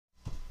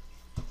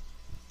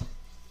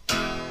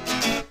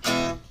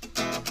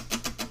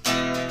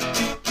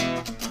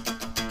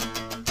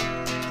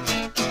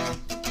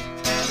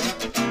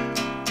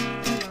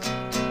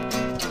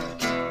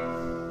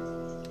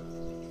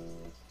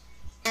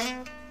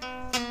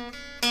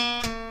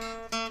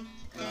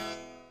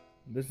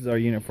This is our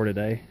unit for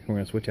today. We're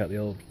going to switch out the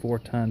old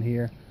 4-ton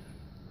here,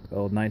 the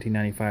old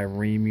 1995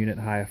 Ream unit,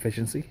 high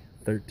efficiency,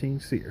 13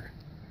 SEER.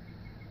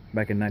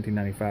 Back in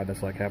 1995,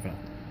 that's like having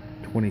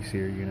a 20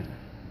 SEER unit.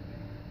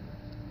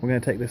 We're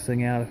going to take this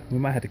thing out. We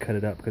might have to cut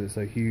it up because it's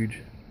so huge.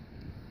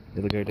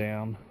 It'll go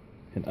down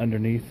and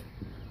underneath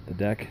the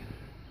deck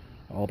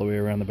all the way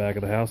around the back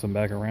of the house and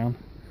back around.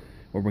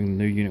 We'll bring the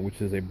new unit, which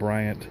is a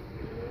Bryant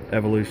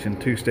Evolution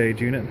 2-stage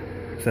unit.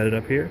 Set it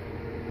up here.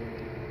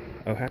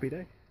 Oh, happy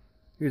day.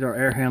 Here's our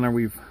air handler.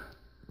 We've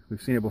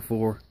seen it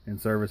before in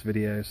service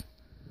videos.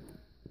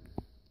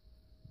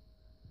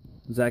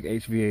 Zach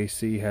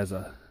HVAC has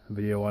a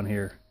video on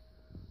here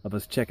of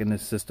us checking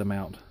this system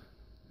out.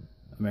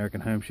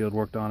 American Home Shield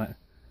worked on it.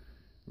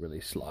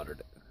 Really slaughtered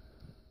it.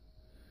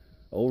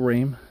 Old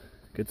Ream,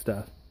 good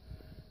stuff.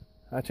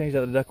 I changed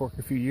out the ductwork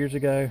a few years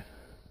ago.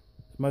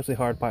 It's mostly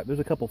hard pipe. There's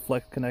a couple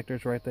flex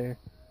connectors right there.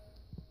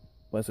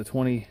 But it's a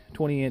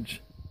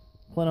 20-inch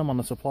plenum on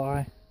the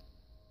supply.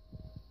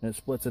 And it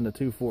splits into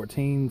two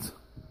 14s.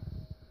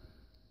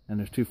 And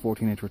there's two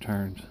 14-inch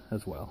returns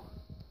as well.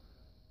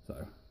 So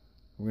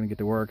we're going to get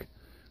to work,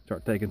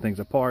 start taking things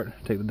apart,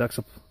 take the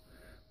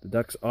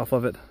ducts off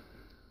of it.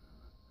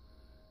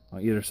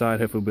 On either side,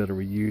 hopefully we'll be able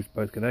to reuse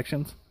both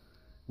connections.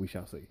 We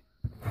shall see.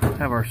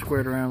 Have our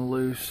squared around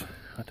loose.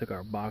 I took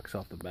our box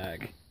off the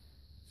back.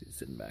 See it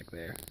sitting back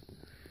there.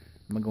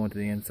 I'm going to go into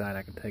the inside.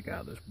 I can take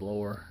out this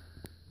blower,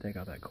 take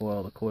out that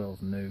coil. The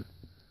coil's new.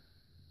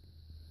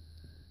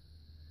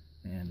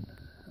 And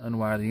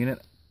unwire the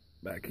unit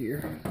back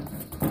here.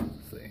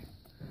 Let's see.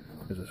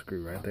 There's a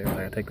screw right there. I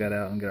gotta take that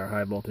out and get our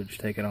high voltage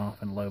taken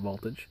off and low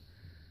voltage.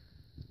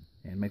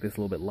 And make this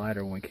a little bit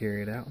lighter when we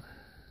carry it out.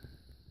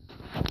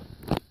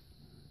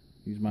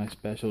 Use my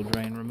special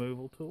drain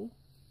removal tool.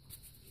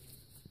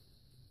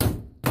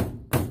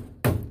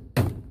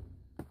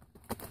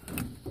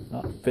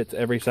 Oh, fits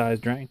every size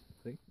drain.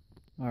 See?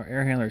 Our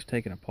air handler is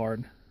taken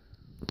apart.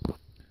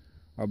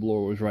 Our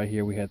blower was right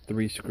here. We had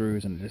 3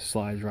 screws and it just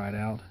slides right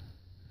out.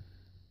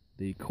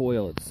 The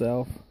coil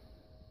itself,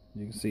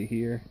 you can see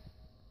here,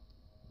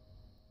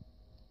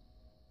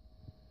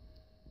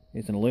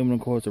 it's an aluminum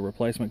coil. It's a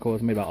replacement coil.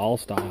 It's made by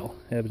Allstyle.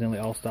 Evidently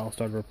Allstyle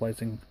started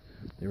replacing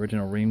the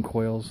original Ream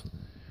coils.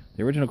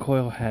 The original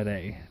coil had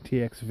a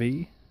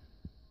TXV.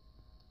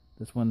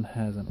 This one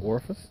has an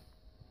orifice.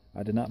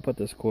 I did not put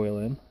this coil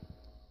in.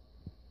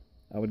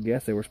 I would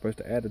guess they were supposed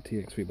to add a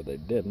TXV, but they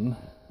didn't.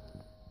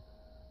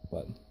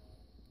 But,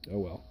 oh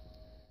well.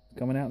 It's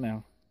coming out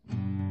now.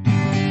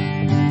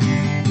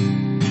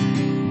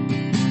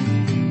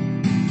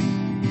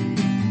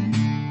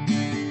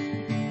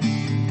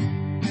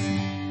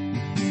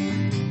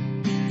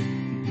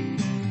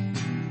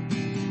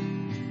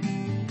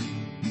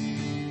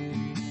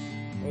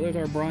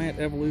 There's our Bryant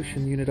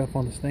Evolution unit up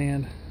on the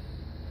stand.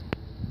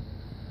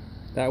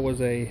 That was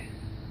a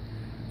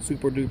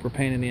super duper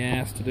pain in the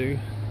ass to do.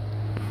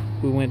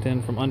 We went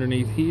in from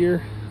underneath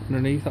here,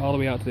 all the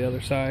way out to the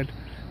other side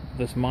of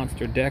this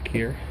monster deck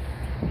here.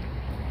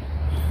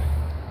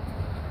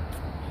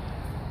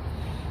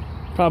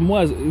 Problem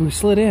was, we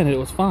slid in and it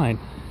was fine.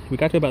 We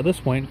got to about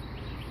this point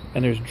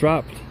and there's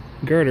dropped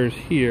girders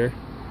here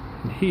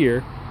and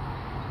here.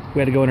 We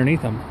had to go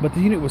underneath them, but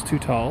the unit was too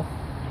tall.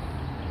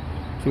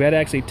 So we had to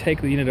actually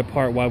take the unit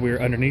apart while we were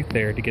underneath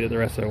there to get it the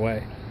rest of the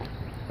way.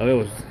 Oh,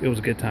 it was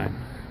a good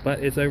time.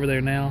 But it's over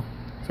there now,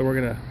 so we're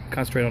gonna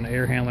concentrate on the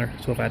air handler.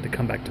 So if I had to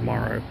come back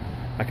tomorrow,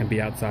 I can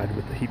be outside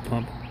with the heat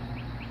pump.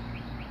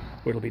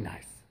 It'll be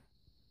nice.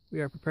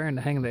 We are preparing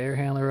to hang the air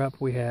handler up.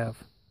 We have,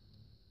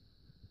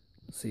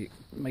 let's see,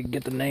 let me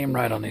get the name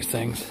right on these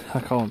things. I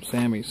call them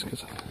Sammys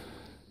because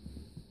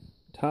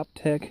Top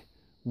Tech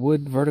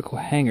wood vertical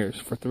hangers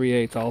for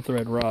 3/8 all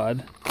thread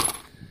rod.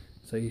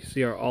 So you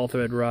see our all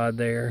thread rod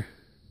there.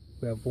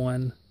 We have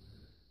 1,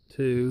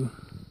 2,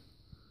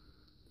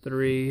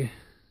 3,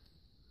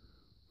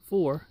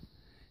 4.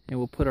 And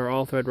we'll put our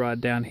all thread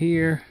rod down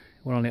here,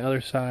 one on the other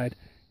side,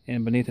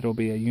 and beneath it will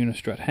be a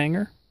unistrut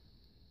hanger.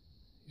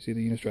 You see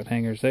the unistrut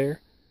hangers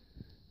there.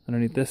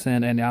 Underneath this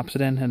end and the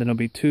opposite end, and then there'll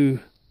be 2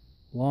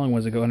 long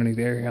ones that go underneath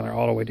the air handler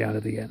all the way down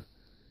to the end.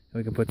 And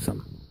we can put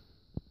some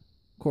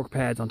cork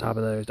pads on top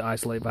of those to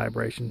isolate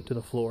vibration to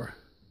the floor.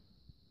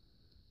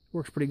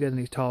 Works pretty good in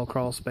these tall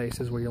crawl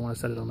spaces where you want to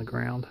set it on the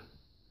ground.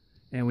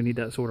 And we need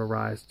that sort of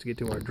rise to get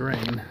to our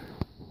drain,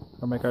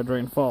 or make our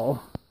drain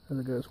fall as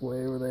it goes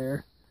way over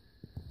there.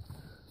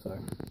 So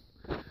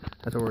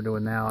that's what we're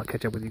doing now. I'll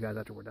catch up with you guys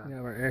after we're done. We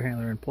have our air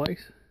handler in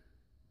place.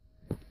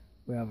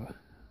 We have a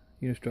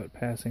unistrut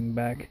passing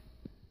back,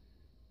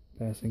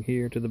 passing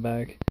here to the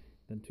back,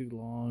 then 2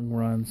 long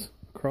runs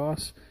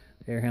across.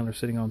 The air handler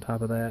sitting on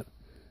top of that.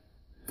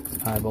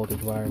 High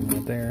voltage wiring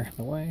right there in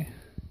the way.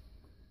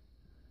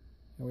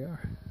 Here we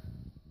are.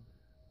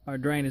 Our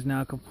drain is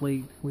now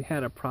complete. We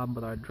had a problem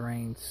with our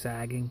drain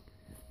sagging.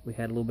 We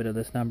had a little bit of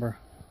this number,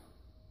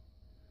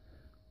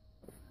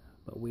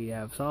 but we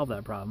have solved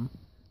that problem,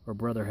 or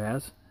brother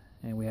has,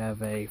 and we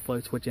have a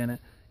float switch in it.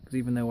 Because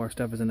even though our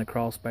stuff is in the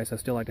crawl space, I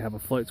still like to have a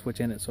float switch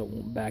in it so it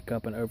won't back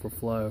up and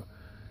overflow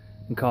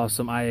and cause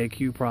some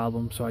IAQ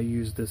problems. So I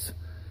use this,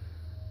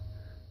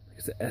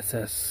 it's the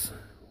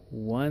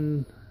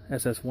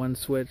SS1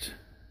 switch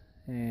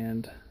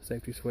and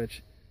safety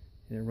switch,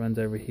 and it runs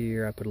over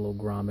here. I put a little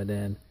grommet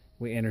in.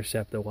 We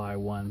intercept the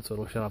Y1, so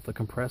it'll shut off the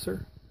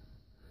compressor.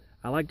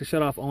 I like to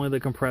shut off only the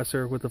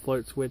compressor with the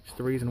float switch.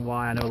 The reason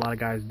why, I know a lot of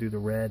guys do the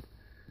red.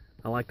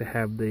 I like to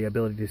have the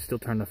ability to still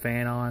turn the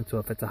fan on, so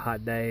if it's a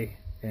hot day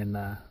and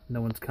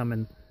no one's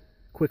coming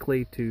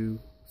quickly to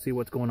see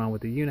what's going on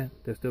with the unit,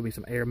 there'll still be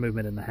some air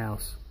movement in the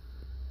house.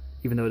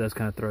 Even though it does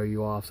kind of throw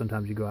you off.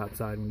 Sometimes you go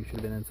outside when you should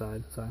have been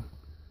inside.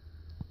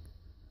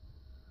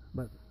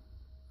 But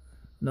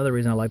another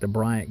reason I like the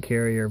Bryant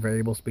Carrier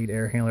variable speed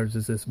air handlers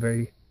is this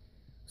very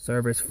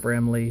service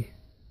friendly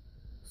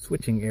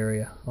switching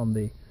area on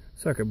the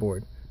circuit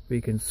board, where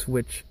you can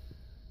switch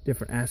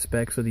different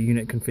aspects of the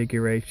unit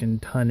configuration,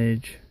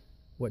 tonnage,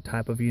 what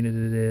type of unit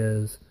it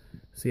is,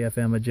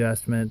 CFM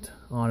adjustment,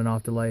 on and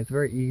off delay. It's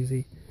very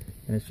easy,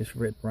 and it's just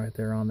written right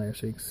there on there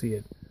so you can see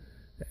it,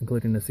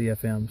 including the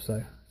CFM,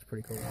 so it's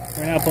pretty cool.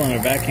 We're now pulling a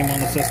vacuum on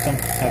the system.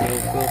 Have a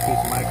little piece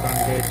of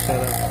micron gauge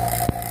set up.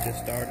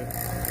 Just started.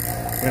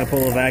 We're going to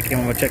pull a vacuum.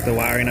 I'm going to check the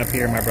wiring up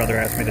here. My brother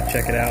asked me to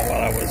check it out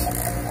while I was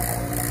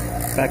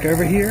back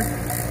over here.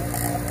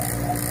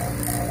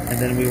 And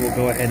then we will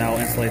go ahead and I'll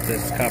insulate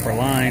this copper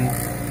line,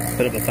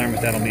 put up the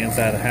thermostat on the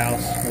inside of the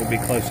house. We'll be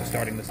close to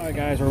starting this. Alright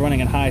guys, we're running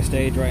in high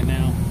stage right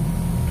now,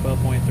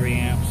 12.3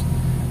 amps.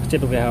 It's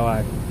typically how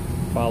I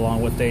follow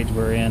along what stage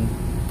we're in.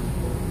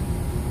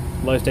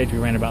 Low stage we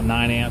ran about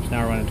 9 amps,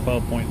 now we're running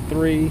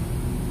 12.3.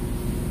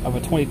 Of a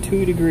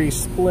 22 degree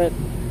split.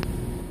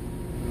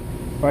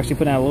 We're actually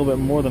putting out a little bit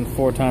more than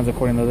 4 times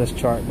according to this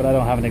chart, but I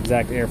don't have an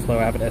exact airflow.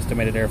 I have an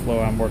estimated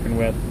airflow I'm working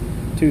with.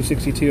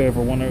 262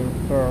 over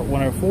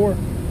 104.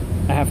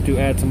 I have to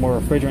add some more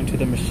refrigerant to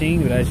the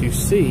machine, but as you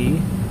see,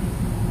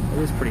 it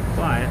is pretty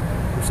quiet.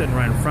 We're sitting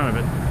right in front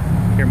of it.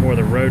 You hear more of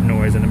the road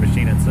noise in the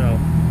machine itself.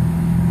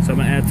 So I'm going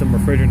to add some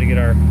refrigerant to get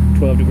our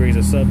 12 degrees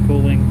of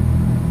subcooling,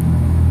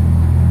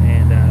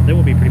 and then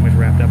we'll be pretty much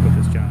wrapped up with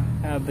this job.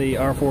 I have the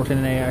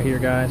R410A out here,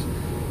 guys.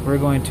 We're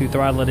going to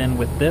throttle it in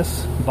with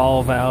this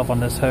ball valve on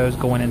this hose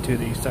going into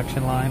the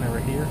suction line over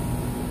here.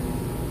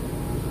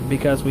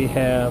 Because we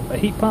have a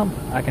heat pump,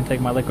 I can take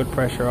my liquid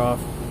pressure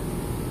off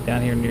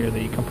down here near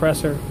the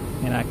compressor,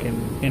 and I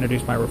can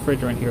introduce my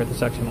refrigerant here at the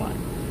suction line.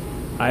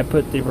 I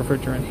put the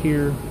refrigerant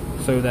here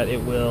so that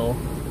it will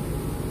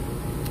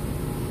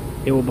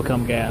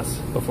become gas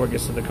before it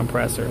gets to the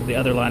compressor. The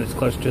other line is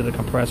closer to the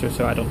compressor,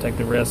 so I don't take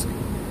the risk.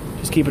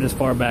 Just keep it as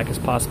far back as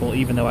possible,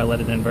 even though I let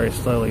it in very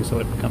slowly so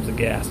it becomes a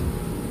gas.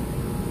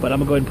 But I'm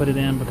going to go ahead and put it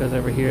in because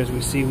over here, as we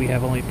see, we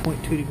have only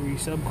 0.2 degree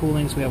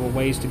subcooling, so we have a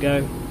ways to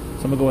go. So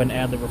I'm going to go ahead and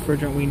add the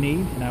refrigerant we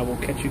need, and I will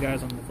catch you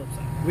guys on the flip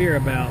side. We are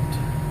about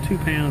 2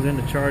 pounds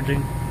into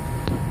charging.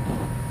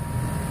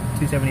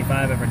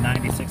 275 over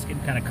 96,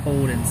 getting kind of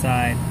cold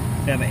inside.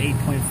 We have an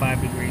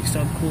 8.5 degree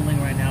subcooling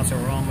right now, so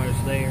we're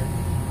almost there.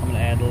 I'm going to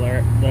add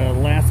the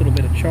last little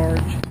bit of charge.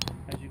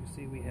 As you can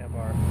see, we have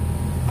our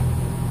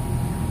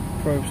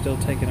probe still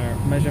taking our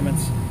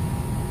measurements.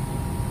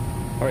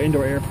 Our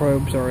indoor air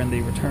probes are in the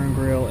return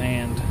grill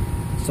and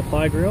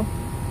supply grill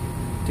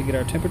to get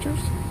our temperatures.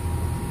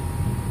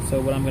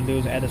 So what I'm going to do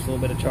is add this little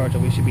bit of charge,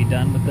 and we should be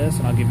done with this,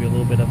 and I'll give you a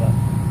little bit of a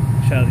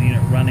shot of the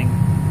unit running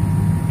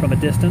from a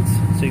distance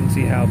so you can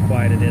see how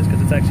quiet it is,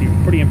 because it's actually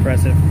pretty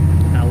impressive,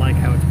 and I like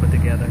how it's put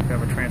together. We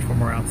have a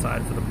transformer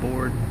outside for the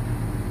board.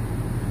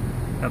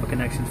 We have a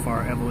connections for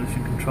our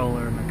evolution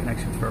controller and the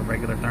connections for a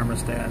regular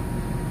thermostat. We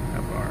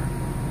have our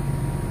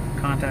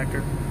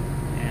contactor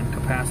and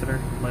capacitor,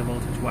 low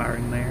voltage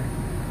wiring there.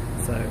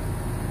 So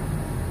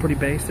pretty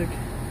basic,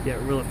 yet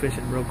real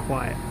efficient, real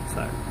quiet.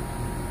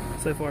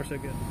 So far so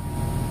good.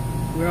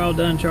 We're all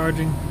done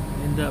charging.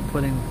 Ended up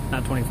putting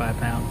not 25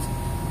 pounds,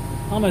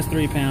 almost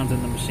 3 pounds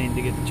in the machine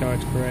to get the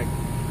charge correct.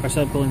 Our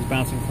subcooling's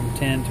bouncing from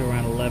 10 to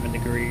around 11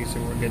 degrees, so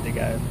we're good to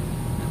go.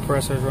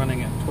 Compressor's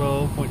running at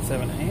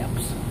 12.7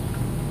 amps.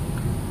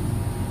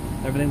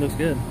 Everything looks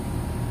good.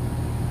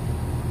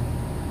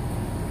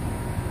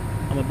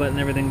 I'm gonna button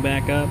everything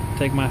back up,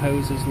 take my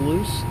hoses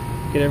loose,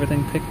 get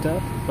everything picked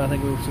up, but I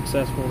think we were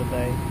successful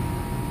today.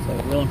 So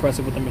real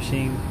impressive with the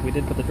machine. We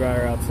did put the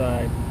dryer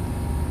outside.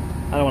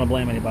 I don't want to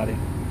blame anybody,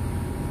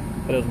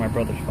 but it was my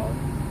brother's fault.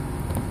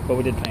 But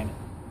we did paint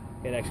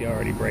it. It actually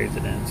already brazed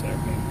it in, so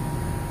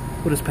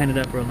we'll just paint it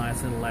up real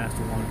nice and it'll last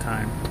a long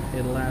time.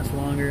 It'll last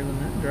longer than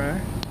that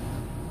dryer.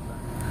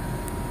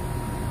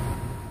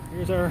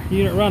 Here's our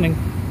unit running.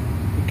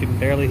 You can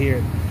barely hear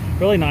it.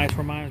 Really nice,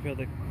 reminds me of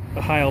the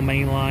Ohio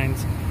main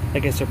lines. I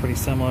guess they're pretty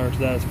similar to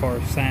that as far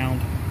as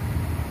sound.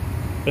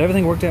 But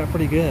everything worked out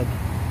pretty good.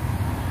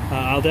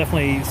 I'll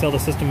definitely sell the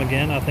system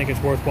again. I think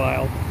it's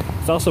worthwhile.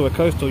 It's also a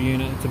coastal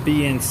unit. It's a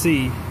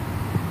BNC,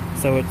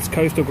 so it's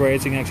coastal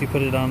grade, so you can actually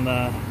put it on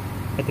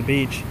at the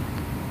beach.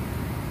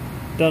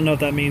 Don't know if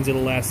that means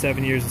it'll last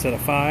 7 years instead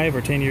of 5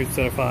 or 10 years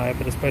instead of 5,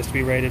 but it's supposed to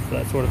be rated for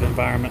that sort of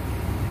environment.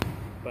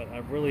 But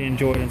I've really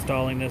enjoyed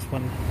installing this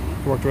one.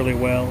 It worked really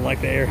well.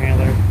 Like the air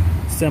handler,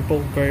 simple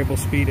variable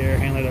speed air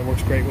handler that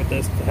works great with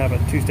this to have a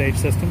 2-stage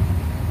system.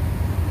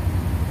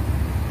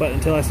 But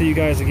until I see you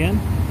guys again.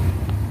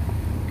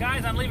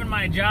 Guys, I'm leaving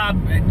my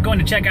job and going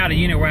to check out a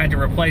unit where I had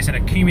to replace an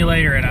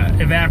accumulator and an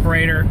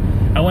evaporator.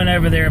 I went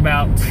over there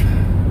about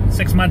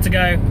 6 months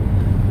ago.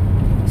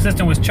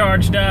 System was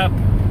charged up.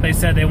 They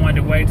said they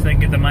wanted to wait till they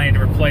could get the money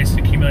to replace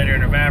the accumulator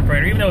and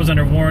evaporator. Even though it was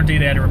under warranty,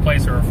 they had to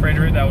replace a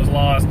refrigerant that was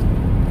lost.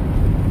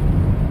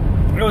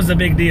 It was a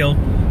big deal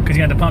because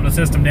you had to pump the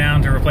system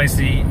down to replace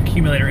the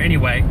accumulator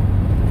anyway.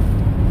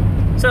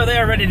 So they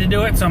are ready to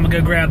do it, so I'm gonna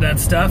go grab that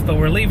stuff. But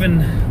we're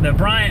leaving the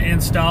Bryant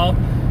install,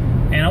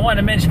 and I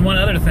wanted to mention one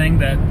other thing,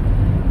 that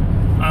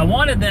I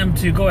wanted them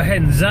to go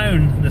ahead and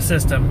zone the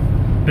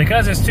system.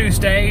 Because it's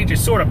 2-stage,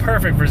 it's sort of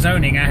perfect for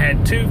zoning. I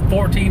had two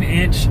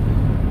 14-inch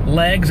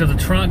legs of the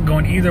trunk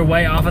going either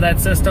way off of that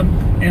system,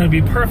 and it would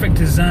be perfect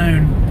to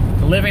zone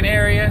the living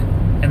area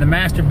and the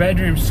master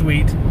bedroom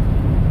suite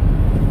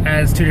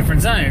as 2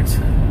 different zones.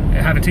 You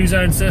have a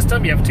 2-zone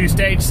system, you have a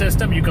 2-stage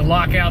system. You can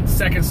lock out the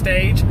 2nd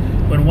stage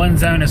when one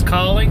zone is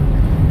calling,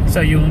 so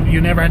you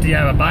never have to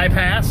have a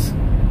bypass.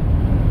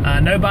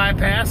 No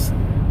bypass,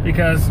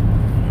 because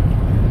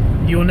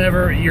you'll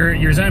never,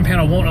 your zone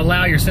panel won't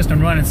allow your system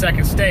to run in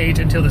 2nd stage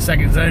until the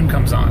 2nd zone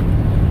comes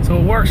on. So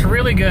it works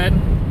really good,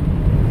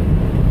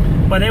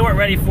 but they weren't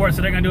ready for it,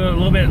 so they're going to do it a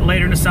little bit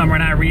later in the summer,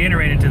 and I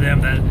reiterated to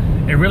them that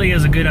it really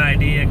is a good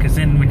idea, because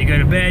then when you go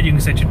to bed, you can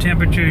set your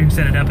temperature, you can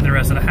set it up in the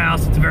rest of the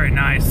house. It's very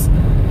nice.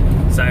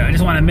 So I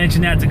just want to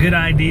mention that it's a good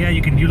idea.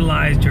 You can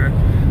utilize your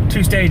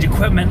 2-stage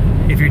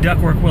equipment if your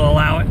ductwork will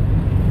allow it.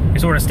 You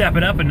sort of step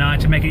it up a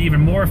notch and make it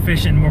even more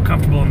efficient and more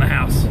comfortable in the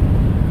house.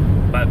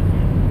 But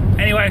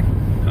anyway,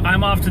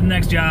 I'm off to the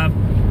next job.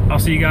 I'll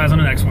see you guys on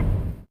the next one.